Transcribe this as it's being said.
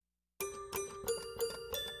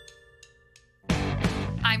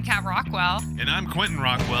Rockwell. And I'm Quentin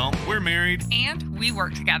Rockwell. We're married. And we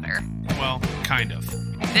work together. Well, kind of.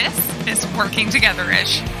 This is Working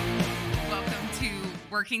Together-ish. Welcome to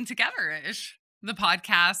Working Together-ish, the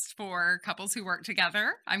podcast for couples who work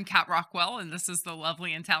together. I'm Kat Rockwell, and this is the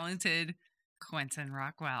lovely and talented Quentin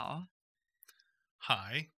Rockwell.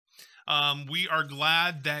 Hi. We are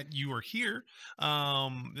glad that you are here.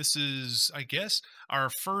 This is, I guess, our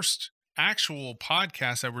first actual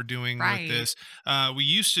podcast that we're doing with this. We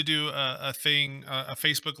used to do a thing, a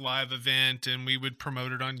Facebook Live event, and we would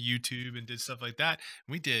promote it on YouTube and did stuff like that.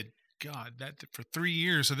 We did, God, that for 3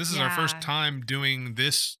 years. So this is our first time doing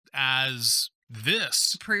this as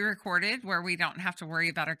this. Pre-recorded, where we don't have to worry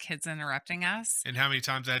about our kids interrupting us. And how many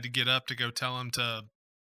times I had to get up to go tell them to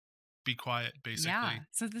be quiet, basically. Yeah,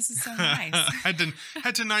 so this is so nice. had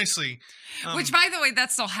to nicely. Which, by the way,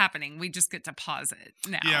 that's still happening. We just get to pause it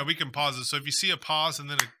now. Yeah, we can pause it. So if you see a pause and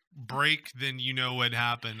then a break, then you know what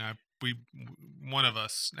happened. One of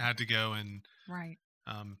us had to go and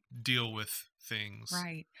deal with things.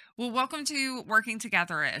 Right. Well, welcome to Working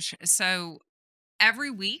Together-ish. So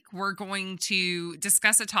every week we're going to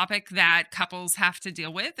discuss a topic that couples have to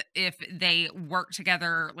deal with if they work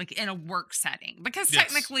together, like in a work setting, because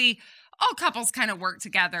technically all couples kind of work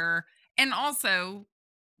together. And also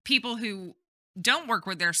people who don't work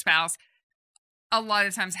with their spouse a lot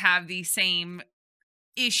of times have the same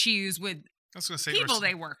issues with people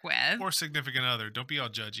they work with. Or significant other. Don't be all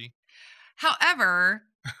judgy. However,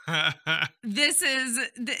 we're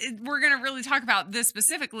going to really talk about this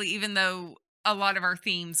specifically, even though a lot of our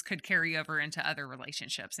themes could carry over into other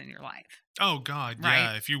relationships in your life. Oh God,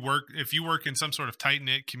 yeah. If you work in some sort of tight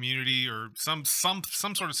knit community or some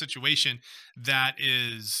sort of situation that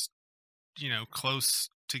is, close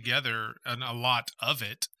together, and a lot of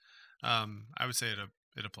it, I would say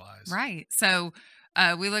it applies. Right. So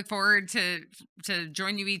we look forward to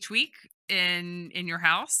join you each week in your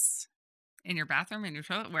house, in your bathroom, in your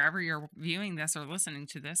toilet, wherever you're viewing this or listening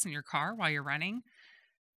to this, in your car while you're running.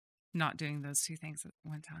 Not doing those two things at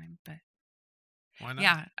one time, but why not?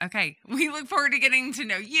 Yeah. Okay. We look forward to getting to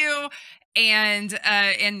know you and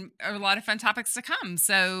a lot of fun topics to come.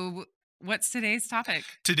 So what's today's topic?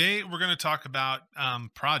 Today, we're going to talk about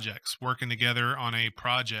projects, working together on a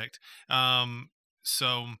project.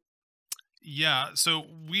 So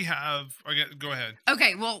we have, go ahead.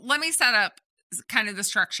 Okay. Well, let me set up kind of the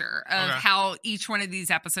structure of how each one of these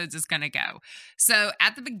episodes is going to go. So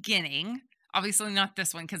at the beginning, obviously not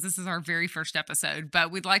this one because this is our very first episode,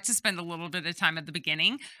 but we'd like to spend a little bit of time at the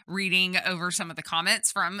beginning reading over some of the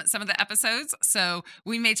comments from some of the episodes. So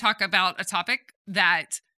we may talk about a topic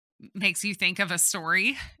that makes you think of a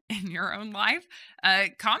story in your own life.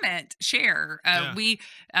 Comment, share.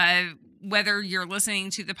 Whether you're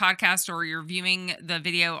listening to the podcast or you're viewing the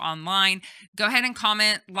video online, go ahead and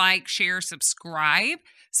comment, like, share, subscribe.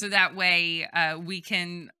 So that way we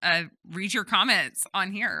can read your comments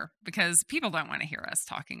on here because people don't want to hear us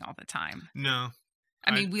talking all the time. No.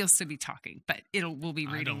 I mean, we'll still be talking, but we'll be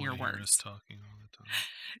reading your words. Hear us talking all the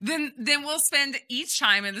time. Then we'll spend each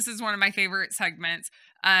time, and this is one of my favorite segments,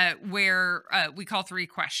 where we call 3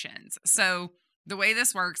 questions. So the way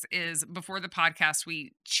this works is before the podcast,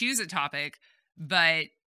 we choose a topic, but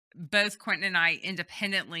both Quentin and I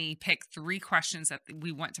independently pick 3 questions that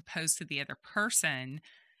we want to pose to the other person.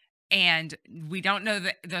 And we don't know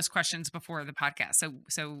those questions before the podcast.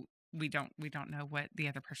 So we don't know what the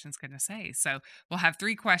other person's going to say. So we'll have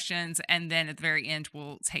 3 questions. And then at the very end,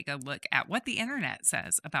 we'll take a look at what the internet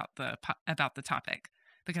says about the topic,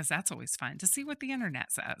 because that's always fun to see what the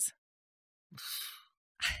internet says.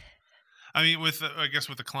 I mean, with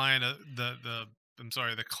the client,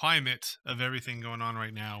 the climate of everything going on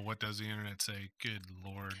right now, what does the internet say? Good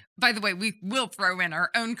Lord. By the way, we will throw in our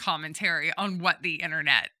own commentary on what the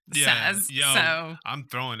internet says. Yeah, so I'm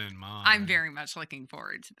throwing in mine. I'm very much looking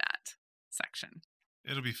forward to that section.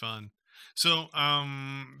 It'll be fun. So,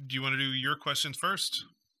 do you want to do your questions first?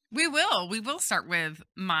 We will. We will start with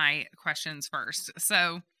my questions first.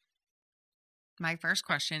 So my first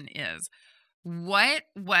question is, what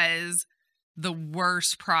was the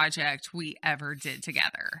worst project we ever did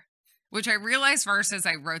together? Which I realized first as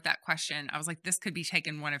I wrote that question, I was like, this could be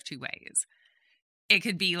taken one of 2 ways. It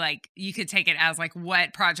could be like, you could take it as like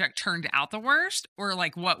what project turned out the worst, or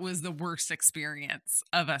like what was the worst experience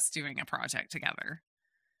of us doing a project together.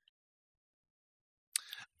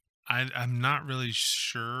 I'm not really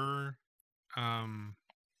sure.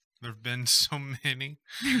 There've been so many.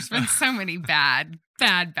 There's been so many bad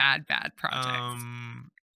projects.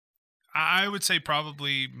 I would say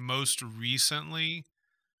probably most recently,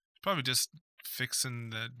 probably just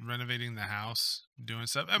renovating the house, doing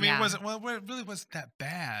stuff. I mean, it really wasn't that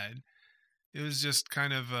bad. it was just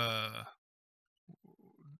kind of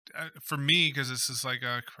for me, because it's just like,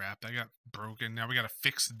 oh crap, that got broken. Now we got to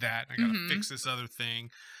fix that. I got to Mm-hmm. fix this other thing.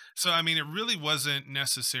 So I mean, it really wasn't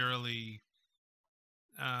necessarily.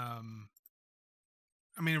 Um,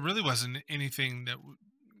 I mean, it really wasn't anything that.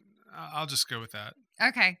 I'll just go with that.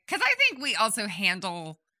 Okay. Because I think we also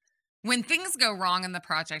handle when things go wrong in the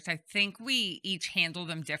project, I think we each handle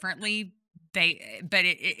them differently. But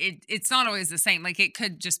it's not always the same. Like it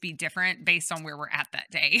could just be different based on where we're at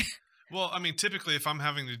that day. Well, I mean, typically, if I'm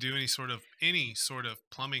having to do any sort of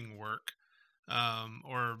plumbing work,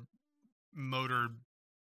 or motor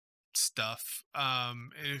stuff,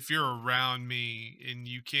 if you're around me and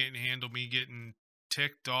you can't handle me getting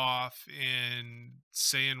ticked off and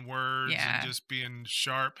saying words and Yeah. just being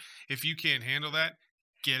sharp, if you can't handle that,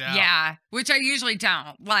 get out. Yeah, which I usually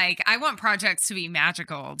don't. Like, I want projects to be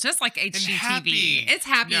magical, just like And HGTV. happy. It's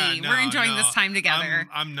happy. Yeah, We're no, enjoying no, this time together.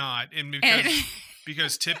 I'm not, and And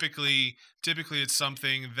because typically it's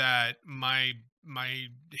something that my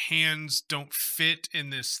hands don't fit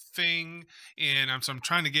in this thing, and so I'm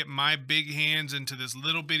trying to get my big hands into this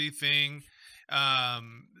little bitty thing.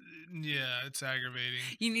 Yeah, it's aggravating.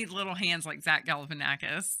 you need little hands like Zach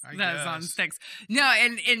Galifianakis I that's on guess. sticks. No,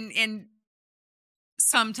 and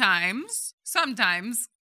sometimes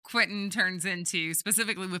Quentin turns into,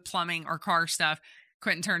 specifically with plumbing or car stuff,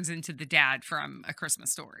 Quentin turns into the dad from A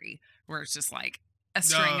Christmas Story, where it's just like a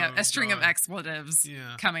string of God. expletives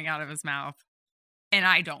Yeah. coming out of his mouth. And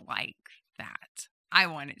I don't like that. I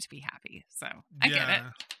want it to be happy. So I get it.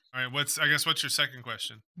 All right, what's your second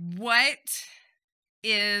question? What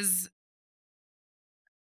is,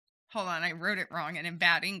 hold on, I wrote it wrong and in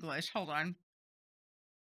bad English. Hold on.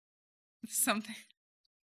 Something.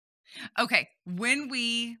 Okay. When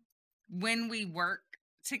we work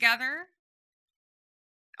together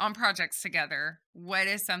on projects together, what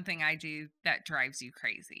is something I do that drives you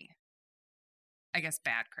crazy? I guess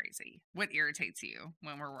bad crazy. What irritates you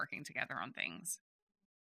when we're working together on things?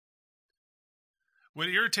 What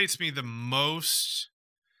irritates me the most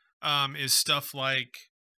is stuff like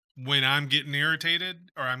when I'm getting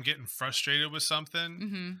irritated or I'm getting frustrated with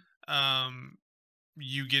something, Mm-hmm.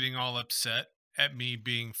 you getting all upset at me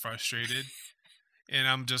being frustrated, and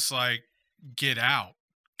I'm just like, get out,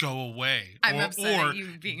 go away. I'm upset at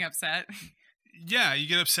you being upset. Yeah, you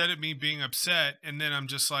get upset at me being upset, and then I'm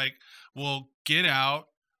just like, well, get out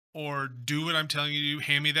or do what I'm telling you to do.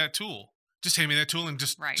 Hand me that tool. Just hand me that tool and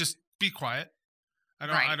just Right. just be quiet.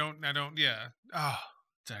 Right. I don't. Yeah. Oh,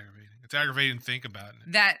 it's aggravating. It's aggravating to think about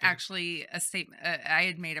it. That actually a statement. I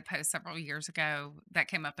had made a post several years ago that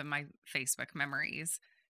came up in my Facebook memories,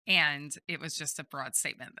 and it was just a broad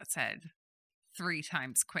statement that said, 3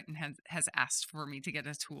 times Quentin has asked for me to get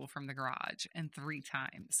a tool from the garage, and 3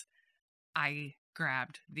 times I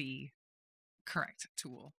grabbed the correct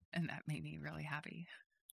tool, and that made me really happy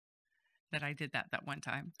that I did that one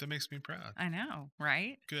time. That makes me proud. I know,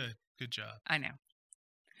 right? Good job. I know.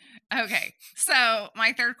 Okay, so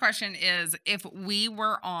my third question is, if we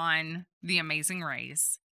were on The Amazing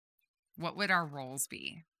Race, what would our roles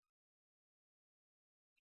be?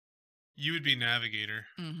 You would be navigator.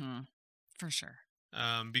 Mm-hmm. For sure.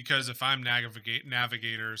 Because if I'm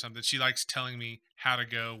navigator or something, she likes telling me how to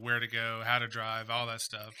go, where to go, how to drive, all that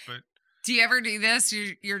stuff. But do you ever do this?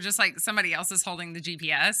 You're just like, somebody else is holding the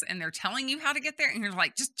GPS and they're telling you how to get there, and you're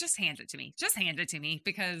like, just hand it to me. Just hand it to me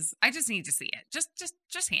because I just need to see it.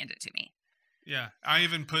 Just hand it to me. yeah, I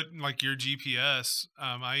even put like your GPS.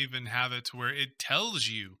 I even have it to where it tells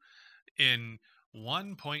you in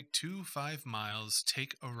 1.25 miles,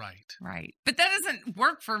 take a right. Right. But that doesn't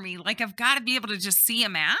work for me. Like, I've got to be able to just see a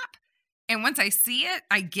map. And once I see it,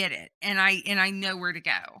 I get it. And I know where to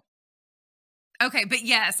go. Okay. But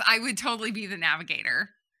yes, I would totally be the navigator.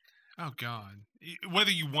 Oh God.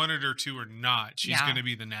 Whether you wanted her to or not, she's Yeah. going to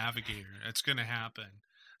be the navigator. It's going to happen.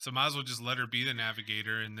 So might as well just let her be the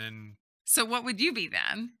navigator, and then So what would you be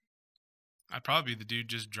then? I'd probably be the dude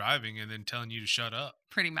just driving and then telling you to shut up.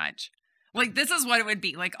 Pretty much. Like, this is what it would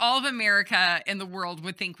be. Like, all of America and the world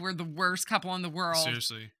would think we're the worst couple in the world.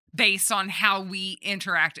 Seriously. Based on how we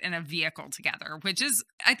interact in a vehicle together, which is,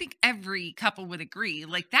 I think every couple would agree.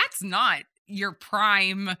 Like, that's not your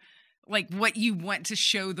prime, like, what you want to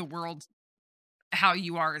show the world how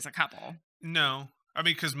you are as a couple. No. I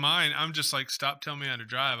mean, because mine, I'm just like, stop telling me how to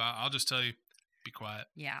drive. I'll just tell you, be quiet.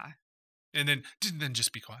 Yeah. And then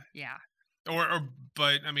just be quiet. Yeah.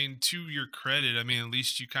 But I mean, to your credit, I mean, at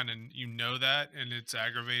least you kind of, you know that, and it's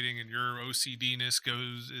aggravating, and your OCD-ness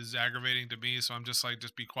is aggravating to me. So I'm just like,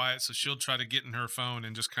 just be quiet. So she'll try to get in her phone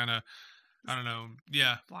and just kind of, I don't know.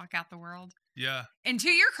 Yeah. Block out the world. Yeah. And to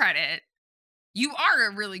your credit, You are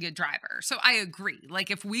a really good driver. So I agree. Like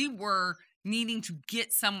if we were needing to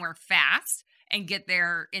get somewhere fast and get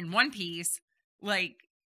there in one piece, like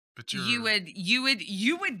But you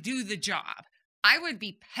would do the job. I would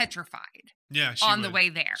be petrified yeah, on the way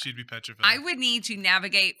there. She'd be petrified. I would need to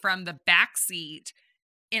navigate from the back seat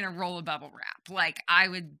in a roll of bubble wrap. Like I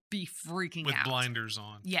would be freaking with out. blinders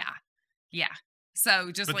on. Yeah. Yeah.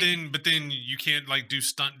 So just but then you can't like do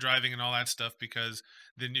stunt driving and all that stuff, because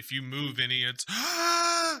then if you move any, it's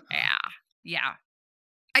yeah.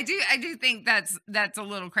 I do think that's a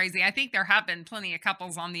little crazy. I think there have been plenty of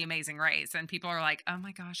couples on The Amazing Race, and people are like, "Oh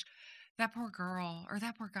my gosh, that poor girl or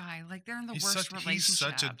that poor guy, like they're in the worst relationship." He's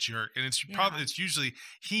such a jerk, and it's usually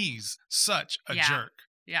he's such a jerk.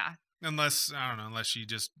 Yeah. Unless I don't know, unless she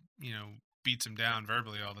just beats him down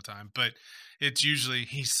verbally all the time, but it's usually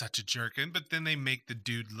he's such a jerk, but then they make the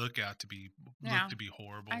dude look to be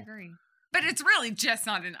horrible. I agree, but it's really just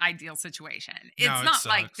not an ideal situation. It's not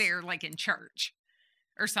like they're like in church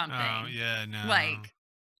or something. Oh yeah, no. Like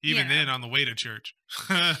even then on the way to church.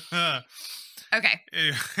 Okay,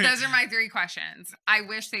 those are my 3 questions. I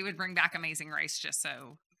wish they would bring back Amazing Race just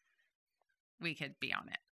so we could be on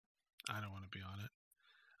it. I don't want to be on it.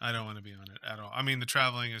 I don't want to be on it at all. I mean, the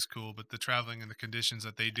traveling is cool, but the traveling and the conditions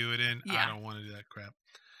that they do it in, I don't want to do that crap.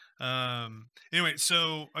 Anyway,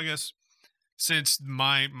 so I guess since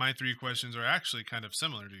my 3 questions are actually kind of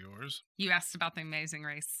similar to yours. You asked about the Amazing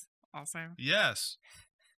Race also? Yes.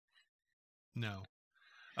 No.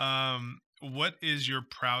 What is your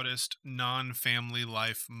proudest non-family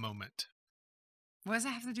life moment? What does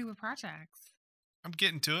that have to do with projects? I'm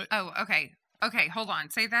getting to it. Oh, okay. Okay, hold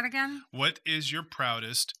on. Say that again. What is your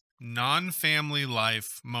proudest non-family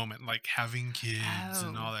life moment, like having kids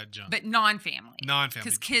and all that junk? But non-family.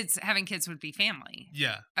 Non-family. Because having kids would be family.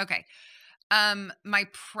 Yeah. Okay. My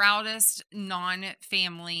proudest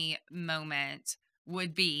non-family moment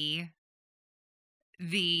would be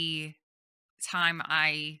the time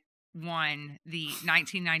I won the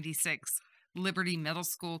 1996 Liberty Middle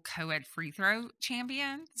School co-ed free throw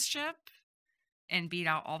championship and beat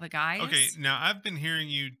out all the guys. Okay, now I've been hearing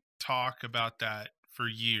you talk about that for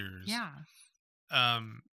years. Yeah.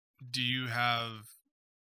 Do you have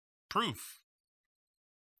proof?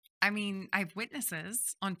 I mean, I have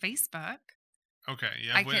witnesses on Facebook. Okay,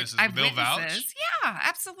 you have witnesses. They'll vouch? Yeah,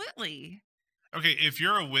 absolutely. Okay, if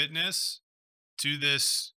you're a witness to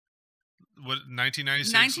this, what,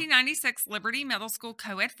 1996? 1996 Liberty Middle School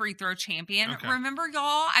co-ed free throw champion. Okay. Remember,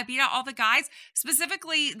 y'all, I beat out all the guys.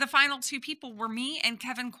 Specifically, the final 2 people were me and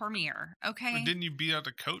Kevin Cormier. Okay. Or didn't you beat out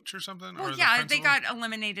the coach or something? Well, yeah, they got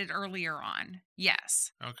eliminated earlier on.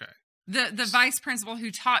 Yes. Okay. The vice principal who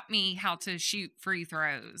taught me how to shoot free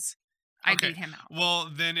throws, I beat him out. Well,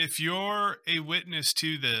 then if you're a witness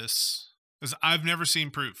to this, because I've never seen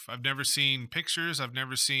proof. I've never seen pictures. I've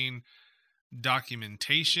never seen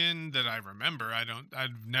documentation that I remember.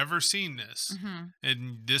 I've never seen this. Mm-hmm.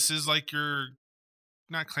 And this is like your,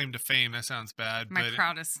 not claim to fame, that sounds bad. My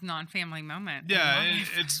proudest non-family moment. Yeah,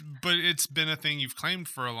 it's been a thing you've claimed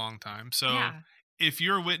for a long time. So if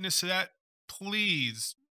you're a witness to that,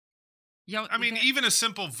 please. Even a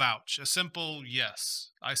simple vouch, a simple yes,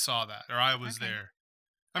 I saw that, or I was there.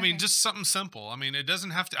 I mean, just something simple. I mean, it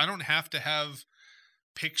doesn't have to, I don't have to have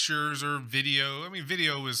pictures or video. I mean,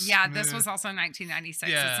 video was... Yeah, this was also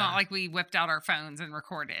 1996. Yeah. It's not like we whipped out our phones and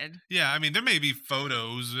recorded. Yeah, I mean, there may be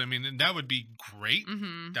photos. I mean, that would be great.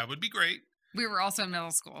 Mm-hmm. That would be great. We were also in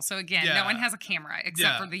middle school. So again, no one has a camera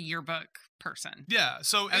except for the yearbook person. Yeah.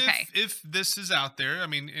 So if this is out there, I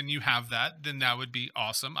mean, and you have that, then that would be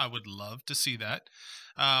awesome. I would love to see that.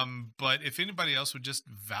 But if anybody else would just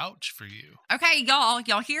vouch for you. Okay,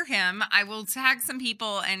 y'all hear him. I will tag some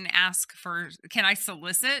people and ask for, can I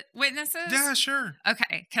solicit witnesses? Yeah, sure.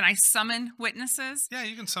 Okay. Can I summon witnesses? Yeah,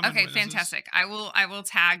 you can summon witnesses. Okay, fantastic. I will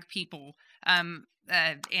tag people. And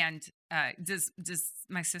does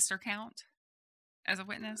my sister count as a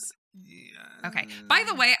witness? Yeah. Okay. By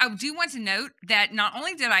the way, I do want to note that not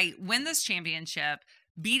only did I win this championship,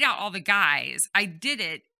 beat out all the guys, I did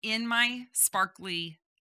it in my sparkly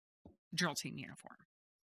drill team uniform.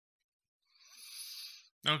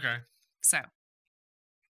 Okay. So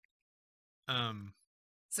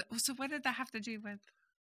what did that have to do with?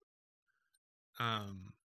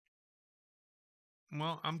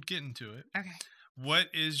 Well, I'm getting to it. Okay. What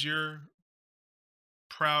is your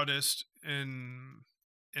proudest and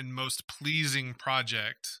most pleasing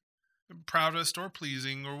project? Proudest or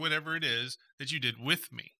pleasing or whatever it is that you did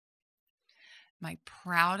with me? My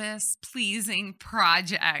proudest pleasing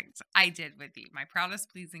project I did with you. My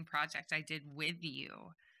proudest pleasing project I did with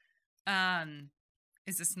you.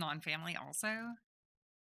 Is this non-family also?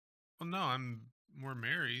 Well, no, we're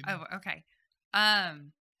married. Oh, okay. Oh,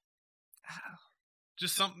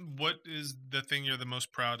 Just something. What is the thing you're the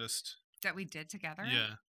most proudest? that we did together?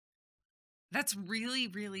 Yeah. That's really,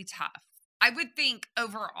 really tough. I would think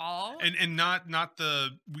overall. And not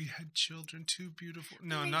the we had children, too beautiful.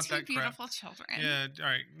 No, not that crap. Beautiful children. Yeah, all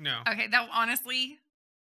right, no. Okay, that honestly,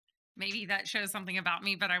 maybe that shows something about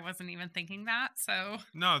me, but I wasn't even thinking that. So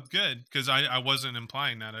no, good, because I wasn't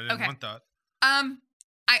implying that. I didn't want that.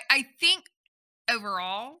 I think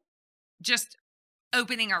overall, just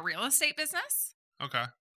opening our real estate business. Okay.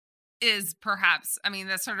 Is perhaps, I mean,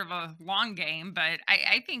 that's sort of a long game, but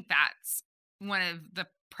I think that's one of the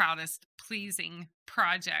proudest, pleasing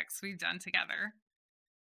projects we've done together.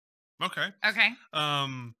 Okay. Okay.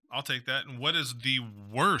 I'll take that. And what is the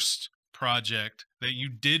worst project that you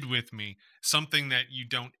did with me? Something that you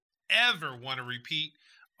don't ever want to repeat.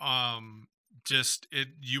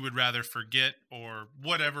 You would rather forget, or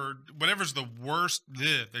whatever's the worst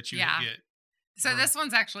that you get. So this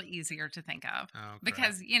one's actually easier to think of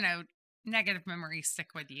because, crap. Negative memories stick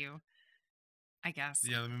with you, I guess.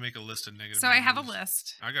 Yeah, let me make a list of negative So memories. I have a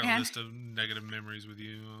list. I got a list of negative memories with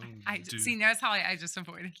you. Notice how I just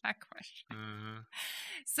avoided that question.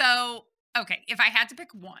 So, okay, if I had to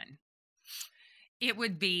pick one, it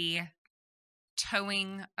would be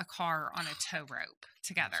towing a car on a tow rope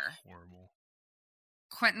together. That's horrible.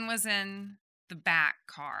 Quentin was in the back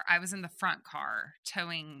car. I was in the front car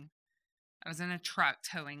towing. I was in a truck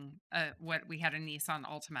towing what we had a Nissan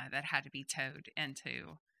Altima that had to be towed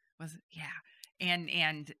into.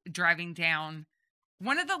 And driving down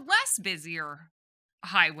one of the less busier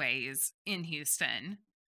highways in Houston.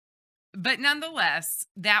 But nonetheless,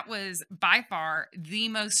 that was by far the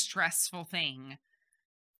most stressful thing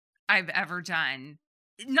I've ever done.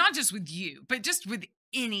 Not just with you, but just with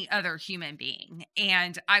any other human being.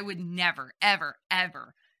 And I would never, ever,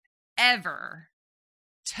 ever, ever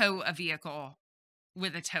tow a vehicle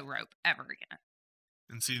with a tow rope ever again.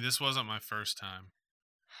 And see, this wasn't my first time.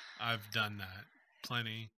 I've done that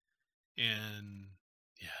plenty. And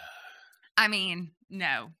yeah. I mean,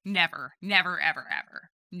 no, never, ever,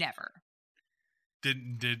 ever, never.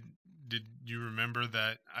 Did you remember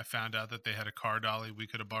that I found out that they had a car dolly we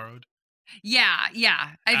could have borrowed? Yeah.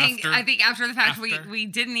 I think after the fact we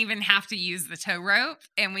didn't even have to use the tow rope,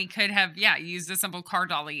 and we could have used a simple car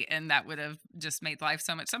dolly, and that would have just made life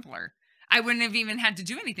so much simpler. I wouldn't have even had to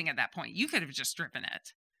do anything at that point. You could have just driven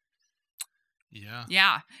it. Yeah.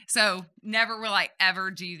 Yeah. So never will I ever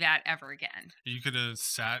do that ever again. You could have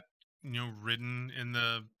sat, ridden in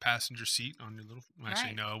the passenger seat on your little.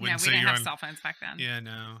 Actually, no, I wouldn't say we you're didn't have on cell phones back then. Yeah,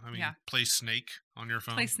 no. I mean, play Snake on your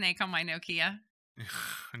phone. Play Snake on my Nokia.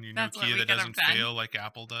 On your Nokia that doesn't fail like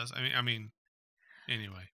Apple does. I mean.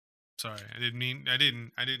 Anyway, sorry. I didn't.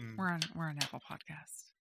 We're on Apple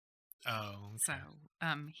Podcast. Oh. Okay. So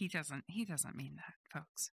he doesn't mean that,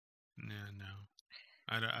 folks. Yeah, no.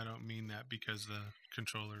 I don't mean that because the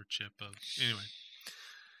controller chip of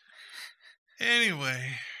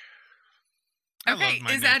anyway. Okay,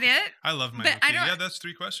 is that it? I love my Nokia. Yeah, that's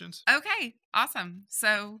 3 questions. Okay, awesome.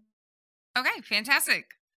 So, okay,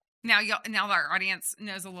 fantastic. Now our audience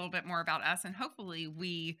knows a little bit more about us, and hopefully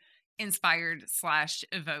we inspired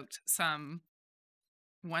 / evoked some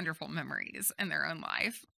wonderful memories in their own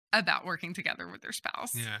life about working together with their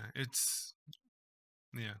spouse. Yeah,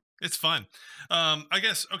 it's fun. I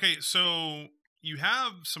guess, okay, so you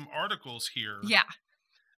have some articles here. Yeah.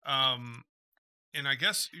 And I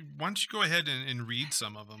guess, why don't you go ahead and read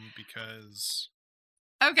some of them, because...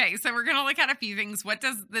 Okay, so we're going to look at a few things.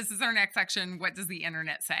 This is our next section. What does the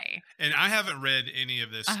internet say? And I haven't read any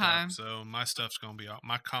of this stuff, so my stuff's going to be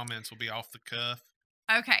my comments will be off the cuff.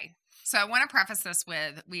 Okay, so I want to preface this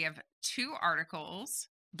with, we have 2 articles,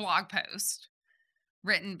 blog posts,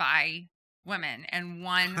 written by women, and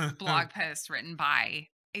 1 blog post written by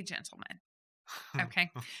a gentleman.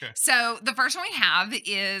 Okay. So the first one we have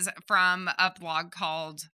is from a blog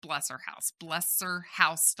called Blesser House,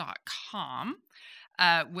 blesserhouse.com.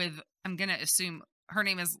 With, I'm going to assume her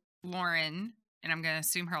name is Lauren, and I'm going to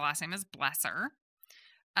assume her last name is Blesser.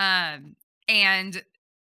 And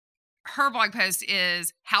her blog post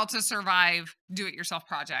is how to survive do-it-yourself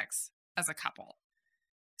projects as a couple.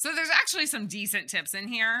 So there's actually some decent tips in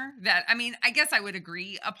here that, I mean, I guess I would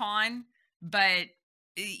agree upon, but,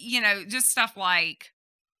 just stuff like,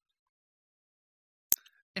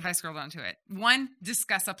 if I scroll down to it, 1,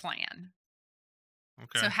 discuss a plan.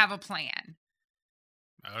 Okay. So have a plan.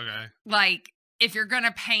 Okay. Like, if you're going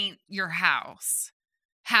to paint your house,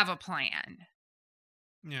 have a plan.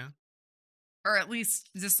 Yeah. Or at least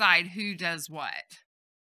decide who does what.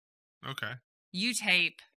 Okay. You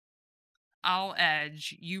tape, I'll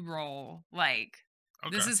edge, you roll. Like,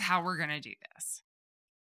 this is how we're going to do this.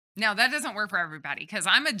 Now, that doesn't work for everybody because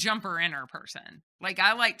I'm a jumper-inner person. Like,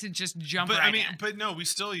 I like to just jump right in. But no, we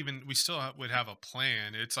still would have a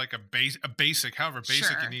plan. It's like a basic, however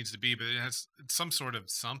basic it needs to be, but it has some sort of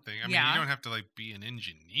something. I mean, you don't have to like be an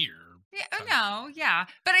engineer. Yeah, no, yeah.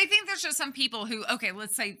 But I think there's just some people who, okay,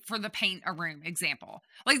 let's say for the paint a room example,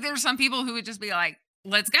 like there's some people who would just be like,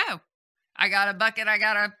 let's go. I got a bucket, I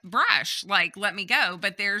got a brush, like, let me go.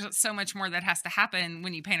 But there's so much more that has to happen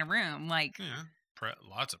when you paint a room. Like,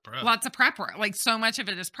 lots of prep. Lots of prep work. Like, so much of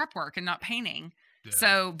it is prep work and not painting. Yeah.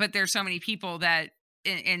 So, but there's so many people that,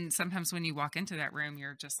 and sometimes when you walk into that room,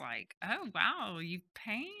 you're just like, oh, wow, you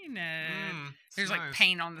painted. There's nice. Like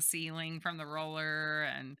paint on the ceiling from the roller,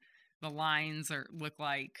 and the lines look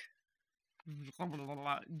like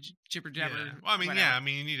jibber jabber. Yeah. Well, I mean, whatever. Yeah, I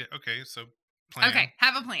mean, you need it. Okay, so plan. Okay,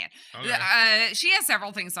 have a plan. Okay. She has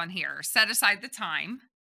several things on here. Set aside the time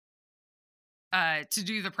to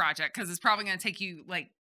do the project, because it's probably going to take you like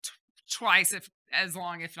twice as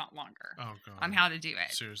long, if not longer. Oh, God. On how to do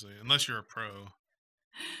it. Seriously, unless you're a pro.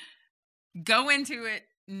 Go into it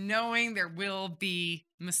knowing there will be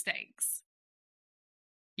mistakes.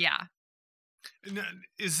 Yeah. Now,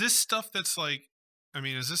 is this stuff that's like, I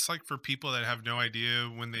mean, is this like for people that have no idea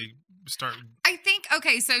when they start? I think,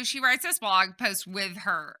 okay, so she writes this blog post with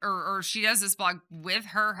her, or she does this blog with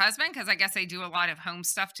her husband, because I guess they do a lot of home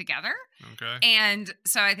stuff together. Okay. And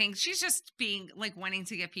so I think she's just being like wanting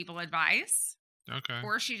to give people advice. Okay.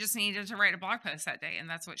 Or she just needed to write a blog post that day, and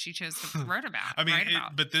that's what she chose to write about. I mean,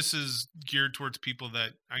 but this is geared towards people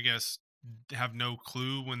that I guess have no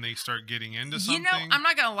clue when they start getting into something. You know, I'm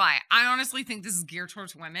not gonna lie. I honestly think this is geared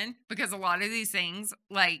towards women, because a lot of these things,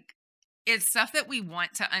 like, it's stuff that we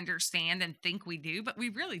want to understand and think we do, but we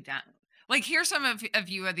really don't. Like, here's some of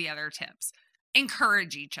the other tips.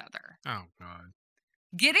 Encourage each other. Oh, God.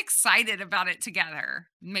 Get excited about it together.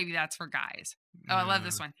 Maybe that's for guys. Oh, I love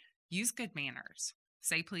this one. Use good manners.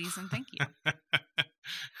 Say please and thank you.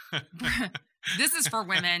 This is for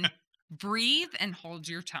women. Breathe and hold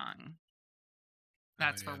your tongue.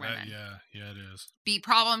 That's for women. Yeah, it is. Be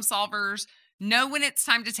problem solvers. Know when it's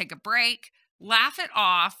time to take a break. Laugh it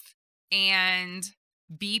off. And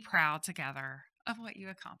be proud together of what you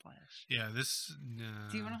accomplish. Yeah,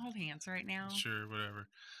 do you want to hold hands right now? Sure, whatever.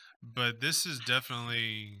 But this is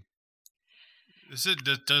definitely...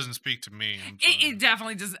 It doesn't speak to me. It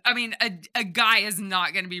definitely does. I mean, a guy is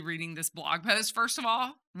not going to be reading this blog post, first of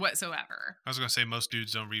all, whatsoever. I was going to say most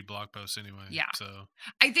dudes don't read blog posts anyway. Yeah. So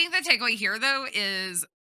I think the takeaway here, though, is,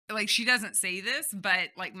 like, she doesn't say this, but,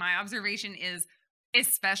 like, my observation is,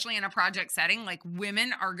 especially in a project setting, like,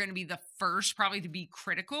 women are going to be the first probably to be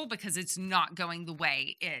critical, because it's not going the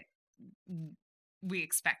way we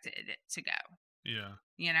expected it to go. Yeah.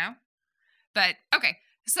 You know? But, okay.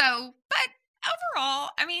 So, but overall,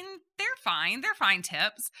 I mean, they're fine. They're fine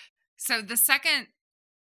tips. So the second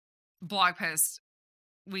blog post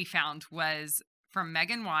we found was from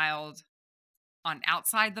Megan Wild on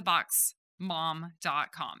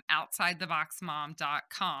OutsideTheBoxMom.com.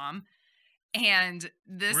 OutsideTheBoxMom.com. And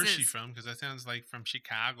this Where's she from? Because that sounds like from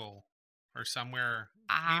Chicago or somewhere.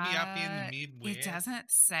 Maybe up in the Midwest. It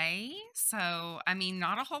doesn't say. So, I mean,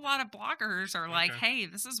 not a whole lot of bloggers are like, hey,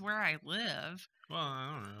 this is where I live. Well,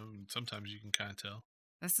 I don't know. Sometimes you can kind of tell.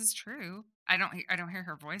 This is true. I don't hear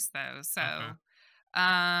her voice though. So,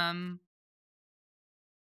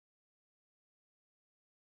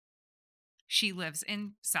 she lives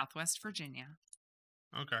in Southwest Virginia.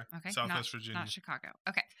 Okay. Southwest Virginia. Not Chicago.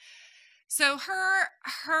 Okay. So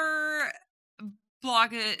her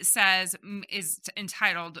blog is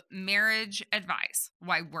entitled Marriage Advice: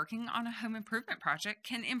 Why Working on a Home Improvement Project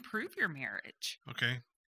Can Improve Your Marriage. Okay.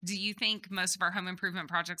 Do you think most of our home improvement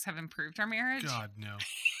projects have improved our marriage? God, no.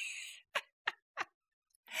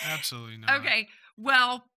 Absolutely not. Okay.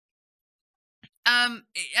 Well,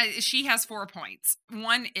 she has 4 points.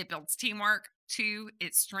 1, it builds teamwork. 2,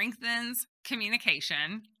 it strengthens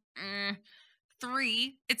communication.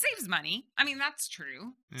 3, it saves money. I mean, that's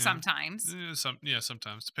true. Yeah. Sometimes.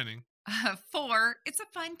 Sometimes, depending. 4, it's a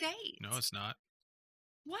fun date. No, it's not.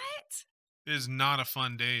 What? It is not a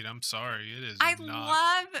fun date. I'm sorry. It is not. I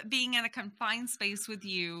love being in a confined space with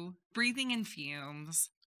you, breathing in fumes.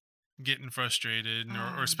 Getting frustrated,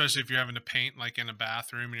 or especially if you're having to paint like in a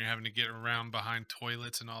bathroom and you're having to get around behind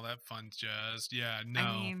toilets and all that fun jazz. Yeah, no.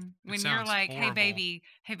 I mean, when you're like, horrible. hey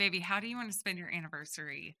baby, how do you want to spend your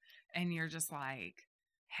anniversary? And you're just like,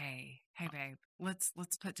 hey babe, let's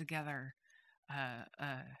put together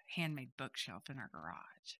a handmade bookshelf in our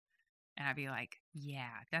garage. And I'd be like,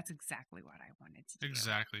 yeah, that's exactly what I wanted to do.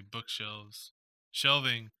 Exactly. Bookshelves.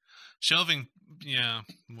 Shelving. Shelving, yeah,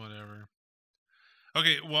 whatever.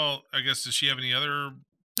 Okay, well, I guess, does she have any other?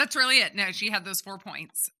 That's really it. No, she had those 4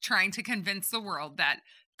 points, trying to convince the world that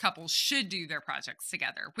couples should do their projects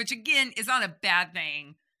together, which again is not a bad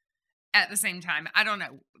thing. At the same time, I don't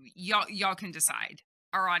know. Y'all can decide.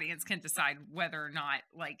 Our audience can decide whether or not,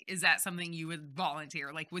 like, is that something you would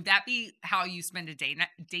volunteer? Like, would that be how you spend a date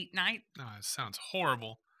night? Oh, it sounds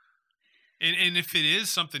horrible. And if it is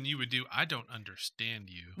something you would do, I don't understand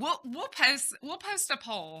you. We'll post a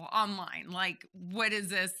poll online. Like, what is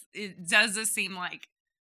this? Does this seem like,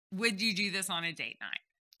 would you do this on a date night?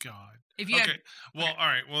 God. If you okay. Well, all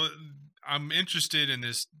right. Well, I'm interested in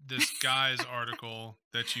this guy's article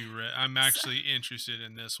that you read. I'm actually interested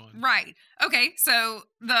in this one. Right. Okay. So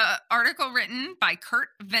the article written by Kurt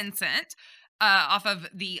Vincent off of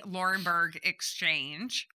the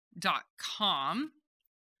LaurenbergExchange.com.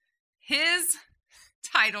 His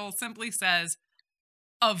title simply says,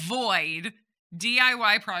 "Avoid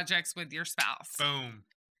DIY projects with your spouse." Boom.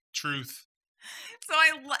 Truth. So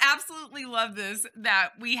I absolutely love this,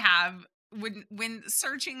 that we have when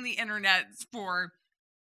searching the internet for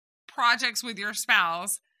projects with your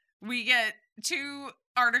spouse, we get 2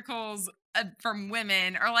 articles from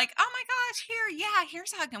women are like, "Oh my gosh,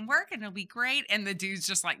 here's how it can work and it'll be great." And the dude's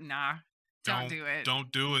just like, "Nah, don't do it. Don't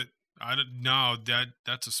do it. I don't know.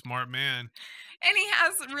 That's a smart man." And he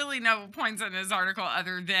has really no points in his article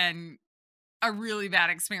other than a really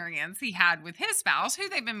bad experience he had with his spouse, who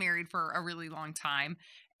they've been married for a really long time.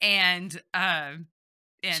 And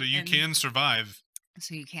so you can survive.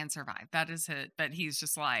 So you can survive. That is it. But he's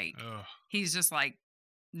just like,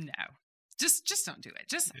 no, just don't do it.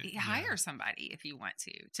 Just hire somebody if you want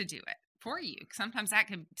to do it for you. Sometimes that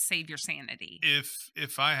can save your sanity.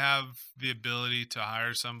 If I have the ability to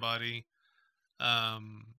hire somebody, yeah,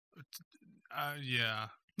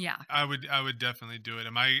 I would definitely do it.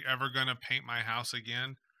 Am I ever gonna paint my house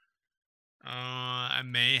again? I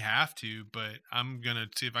may have to, but I'm gonna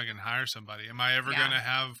see if I can hire somebody. Am I ever gonna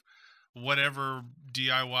have whatever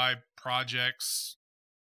DIY projects?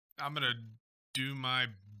 I'm gonna do my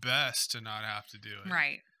best to not have to do it.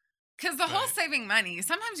 Right. Because the whole saving money,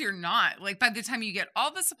 sometimes you're not. Like, by the time you get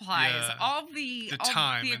all the supplies, all the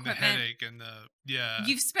time the and the headache and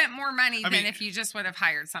you've spent more money than if you just would have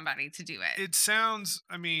hired somebody to do it. It sounds,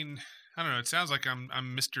 I don't know. It sounds like I'm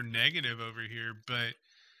Mr. Negative over here, but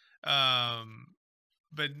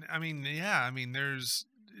there's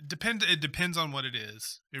it depends on what it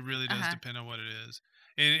is. It really does depend on what it is.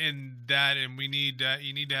 And we need that.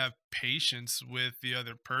 You need to have patience with the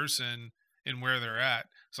other person and where they're at.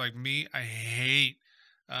 It's like me, I hate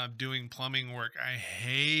doing plumbing work. I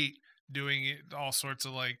hate doing all sorts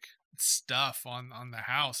of like stuff on the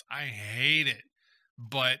house. I hate it,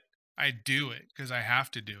 but I do it because I have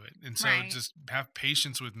to do it. And so just have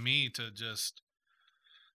patience with me to just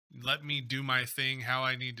let me do my thing how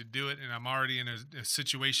I need to do it. And I'm already in a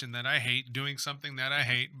situation that I hate, doing something that I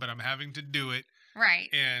hate, but I'm having to do it. Right.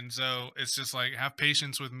 And so it's just like, have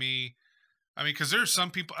patience with me. Because there's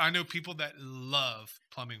some people, I know people that love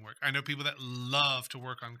plumbing work. I know people that love to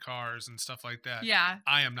work on cars and stuff like that. Yeah.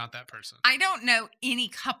 I am not that person. I don't know any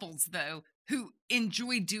couples, though, who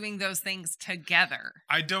enjoy doing those things together.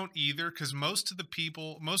 I don't either, because most of the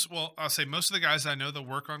people, I'll say most of the guys I know that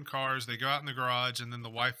work on cars, they go out in the garage and then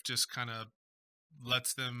the wife just kind of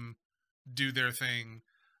lets them do their thing,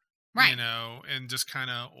 right? And just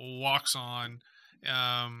kind of walks on.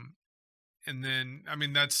 And then,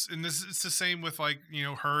 it's the same with like,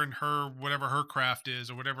 her and her, whatever her craft is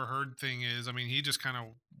or whatever her thing is. He just kind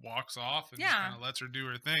of walks off and just kind of lets her do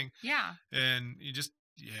her thing. Yeah. And you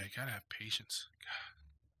gotta have patience.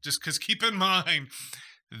 Just because keep in mind,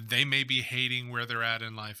 they may be hating where they're at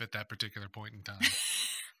in life at that particular point in time.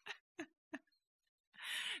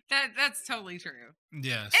 That's totally true.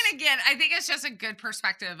 Yes. And again, I think it's just a good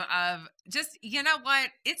perspective of just, you know what?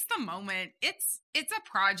 It's the moment. It's a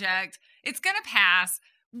project. It's going to pass.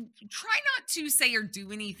 Try not to say or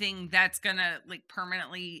do anything that's going to like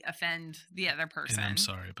permanently offend the other person. And I'm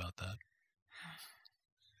sorry about that.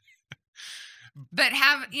 But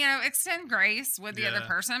have, extend grace with the other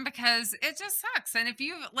person, because it just sucks. And if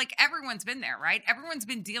everyone's been there, right? Everyone's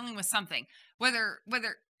been dealing with something, whether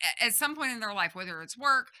at some point in their life, whether it's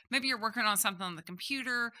work, maybe you're working on something on the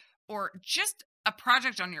computer, or just a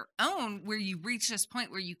project on your own where you reach this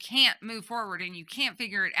point where you can't move forward and you can't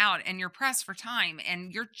figure it out and you're pressed for time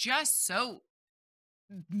and you're just so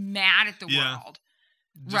mad at the world.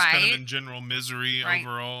 Just kind of in general misery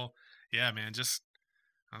overall. Yeah, man,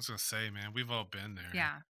 I was going to say, man, we've all been there.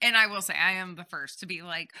 Yeah. And I will say, I am the first to be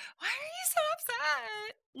like, why are you so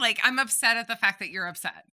upset? Like, I'm upset at the fact that you're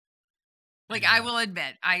upset. Like, I will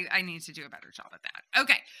admit, I need to do a better job at that.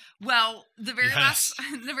 Okay. Well, the very last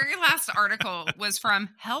article was from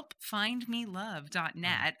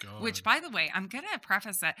helpfindmelove.net, which, by the way, I'm going to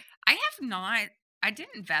preface that I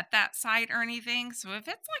didn't vet that site or anything. So if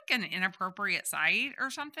it's like an inappropriate site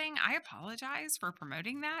or something, I apologize for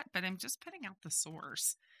promoting that, but I'm just putting out the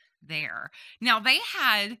source there. Now, they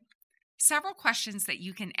had several questions that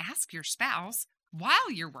you can ask your spouse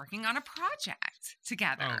while you're working on a project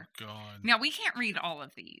together. Oh, God. Now, we can't read all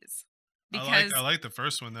of these. Because I like the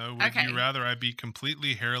first one, though. Would you rather I be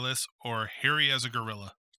completely hairless or hairy as a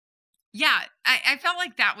gorilla? Yeah, I felt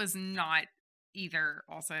like that was not either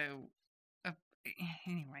also.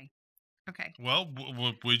 Anyway, okay. Well,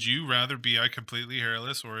 would you rather be completely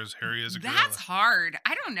hairless or as hairy as a gorilla? That's hard.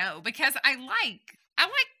 I don't know, because I like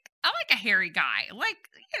a hairy guy,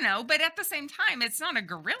 but at the same time, it's not a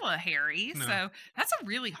gorilla hairy. No. So that's a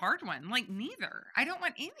really hard one. Like, neither. I don't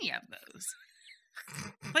want any of those.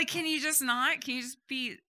 Like, can you just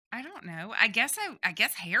be, I don't know. I guess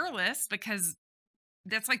hairless, because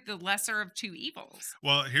that's like the lesser of two evils.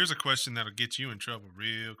 Well, here's a question that'll get you in trouble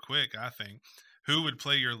real quick, I think. Who would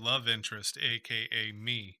play your love interest, aka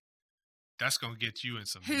me? That's gonna get you in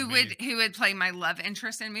some. Who would play my love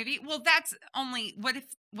interest in a movie? Well, that's only what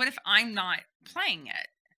if I'm not playing it?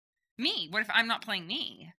 Me. What if I'm not playing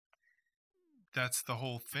me? That's the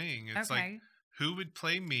whole thing. It's like, who would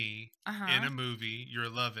play me in a movie? Your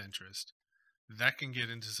love interest. That can get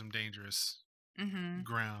into some dangerous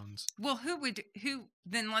grounds. Well, who?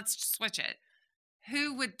 Then let's switch it.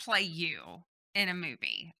 Who would play you in a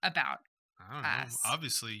movie about? I don't know.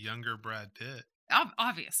 Obviously, younger Brad Pitt.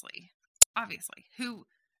 Obviously. Who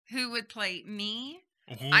would play me?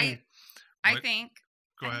 Ooh, I think.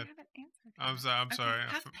 Go ahead. I'm sorry.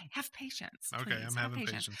 Have patience. Okay, please. I'm having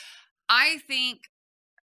patience. I think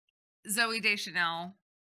Zooey Deschanel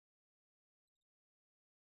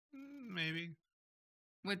maybe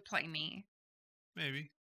would play me. Maybe.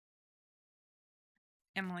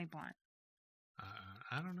 Emily Blunt.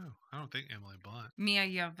 I don't know. I don't think Emily Blunt. Mia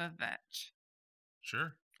Jovovich.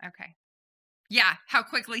 Sure. Okay. Yeah, how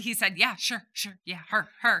quickly he said, yeah, sure. Yeah, her.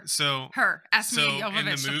 So her. Ask Mia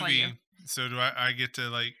Jovovich to play you. So do I get to,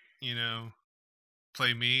 like,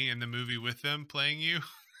 play me in the movie with them playing you?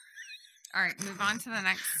 All right, move on to the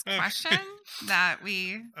next question that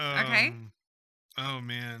we okay. Oh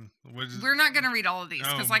man. We're not going to read all of these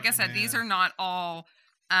because, like I said, these are not all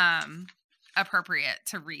appropriate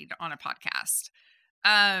to read on a podcast.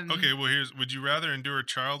 Okay, well, would you rather endure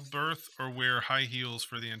childbirth or wear high heels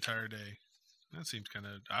for the entire day? That seems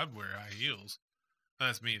I'd wear high heels.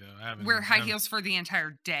 That's me, though. Wear high heels for the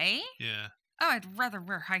entire day? Yeah. Oh, I'd rather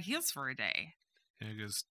wear high heels for a day. Yeah,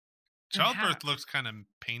 because childbirth looks kind of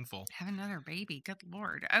painful. Have another baby. Good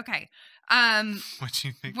Lord. Okay. What do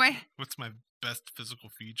you think? What's my best physical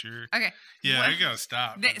feature? Okay. Yeah, I gotta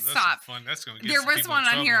stop. Stop. Fun. That's gonna get There was one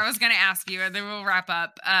on here I was gonna ask you, and then we'll wrap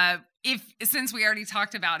up. Since we already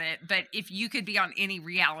talked about it, but if you could be on any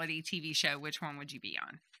reality TV show, which one would you be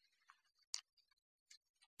on?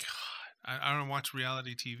 God, I don't watch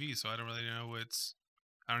reality TV, so I don't really know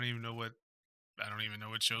I don't even know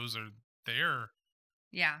what shows are there.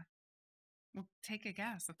 Yeah. Well, take a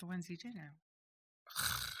guess at the ones you do know.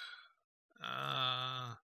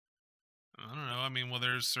 I don't know. I mean, well,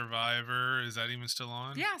 there's Survivor. Is that even still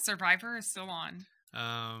on? Yeah, Survivor is still on.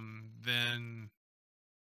 Then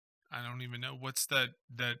I don't even know what's that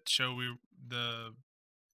show the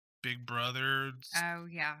Big Brother. Oh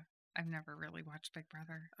yeah, I've never really watched Big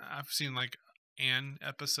Brother. I've seen like an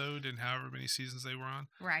episode in however many seasons they were on.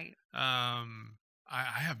 Right.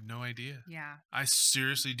 I have no idea. Yeah. I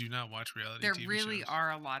seriously do not watch reality TV shows. There really are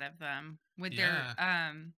a lot of them.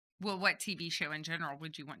 Well, what TV show in general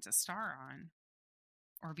would you want to star on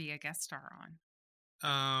or be a guest star on?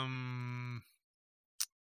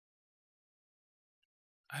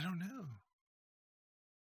 I don't know.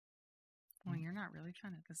 Well, you're not really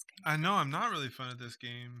fun at this game. I know I'm not really fun at this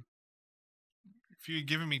game. If you had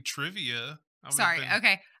given me trivia,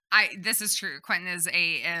 okay. This is true. Quentin is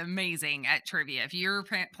amazing at trivia. If you're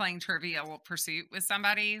playing Trivial Pursuit with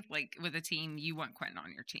somebody, like with a team, you want Quentin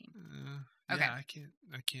on your team. Okay. Yeah,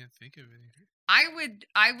 I can't think of anything. I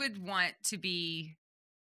would want to be.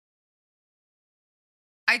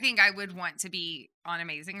 I think I would want to be on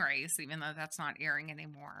Amazing Race, even though that's not airing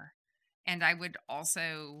anymore. And I would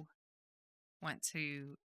also want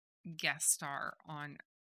to guest star on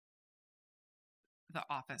The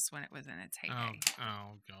Office when it was in its heyday.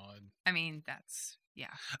 Oh God. I mean, that's,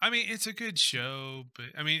 yeah. I mean, it's a good show, but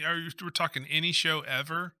I mean, we're talking any show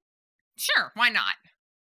ever? Sure, why not?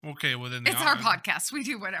 Okay, well then it's our podcast. We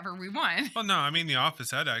do whatever we want. Well, no, I mean The Office.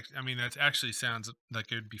 That actually sounds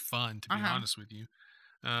like it would be fun. To be honest with you,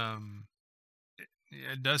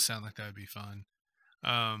 it does sound like that would be fun.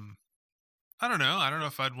 I don't know. I don't know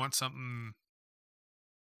if I'd want something.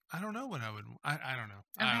 I don't know what I would. I don't know.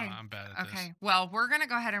 Okay. I'm bad at this. Okay. Well, we're going to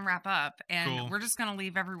go ahead and wrap up, and Cool. we're just going to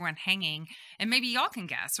leave everyone hanging, and maybe y'all can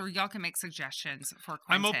guess, or y'all can make suggestions for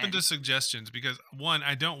Quentin. I'm open to suggestions because, one,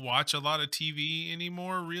 I don't watch a lot of TV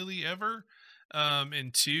anymore, really, ever.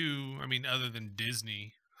 And two, I mean, other than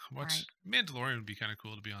Disney, Mandalorian would be kind of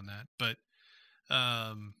cool to be on that. But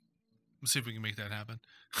let's see if we can make that happen.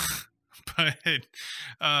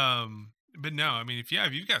 But no, I mean, if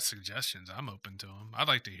you've got suggestions, I'm open to them. I'd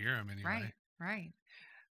like to hear them anyway. Right.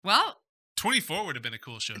 Well, 24 would have been a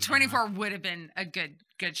cool show. 24 would have been a good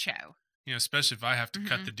show. You know, especially if I have to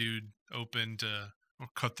cut the dude open to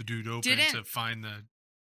find the.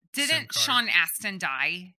 Didn't Sean Astin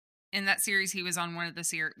die in that series? He was on one of the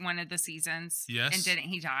seasons. Yes. And didn't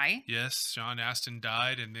he die? Yes, Sean Astin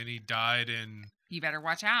died, and then he died in. You better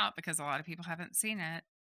watch out because a lot of people haven't seen it.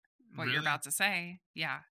 What you're about to say,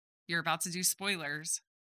 yeah. You're about to do spoilers.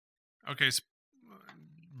 Okay,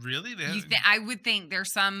 really? I would think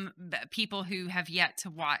there's some people who have yet to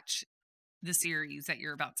watch the series that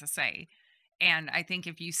you're about to say. And I think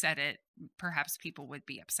if you said it, perhaps people would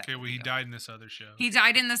be upset. Okay, well, he died in this other show. He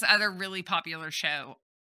died in this other really popular show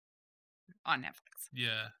on Netflix.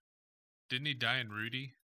 Yeah. Didn't he die in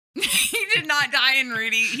Rudy? He did not die in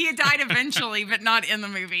Rudy. He died eventually, but not in the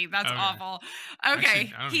movie. That's awful.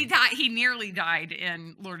 Okay. Actually, he nearly died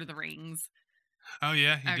in Lord of the Rings. Oh,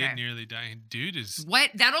 yeah. He did nearly die. Dude is... What?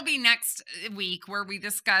 That'll be next week where we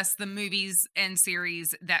discuss the movies and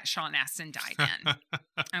series that Sean Astin died in.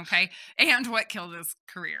 Okay? And what killed his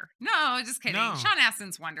career. No, just kidding. No. Sean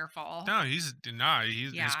Astin's wonderful. No, his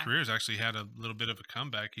career's actually had a little bit of a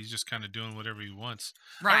comeback. He's just kind of doing whatever he wants.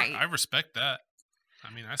 Right. I respect that.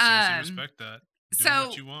 I mean, I seriously respect that. Do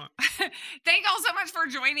what you want. Thank y'all so much for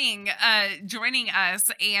joining us.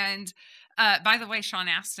 And by the way, Sean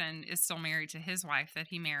Astin is still married to his wife that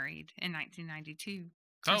he married in 1992,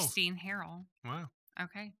 Christine Harrell. Wow.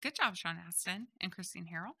 Okay. Good job, Sean Astin and Christine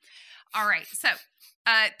Harrell. All right. So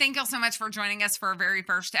thank y'all so much for joining us for our very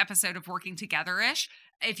first episode of Working Together-ish.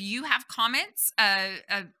 If you have comments,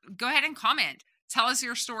 go ahead and comment. Tell us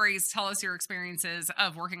your stories. Tell us your experiences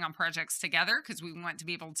of working on projects together, because we want to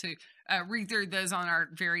be able to read through those on our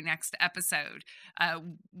very next episode.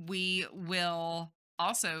 We will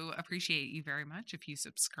also appreciate you very much if you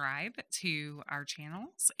subscribe to our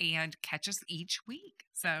channels and catch us each week.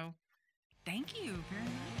 So thank you very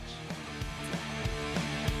much.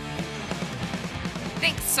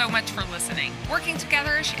 Thanks so much for listening. Working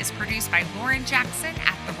Together-ish is produced by Lauren Jackson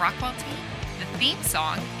at the Rockwell team. The theme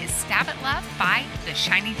song is Stab at Love by The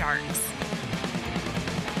Shiny Darks.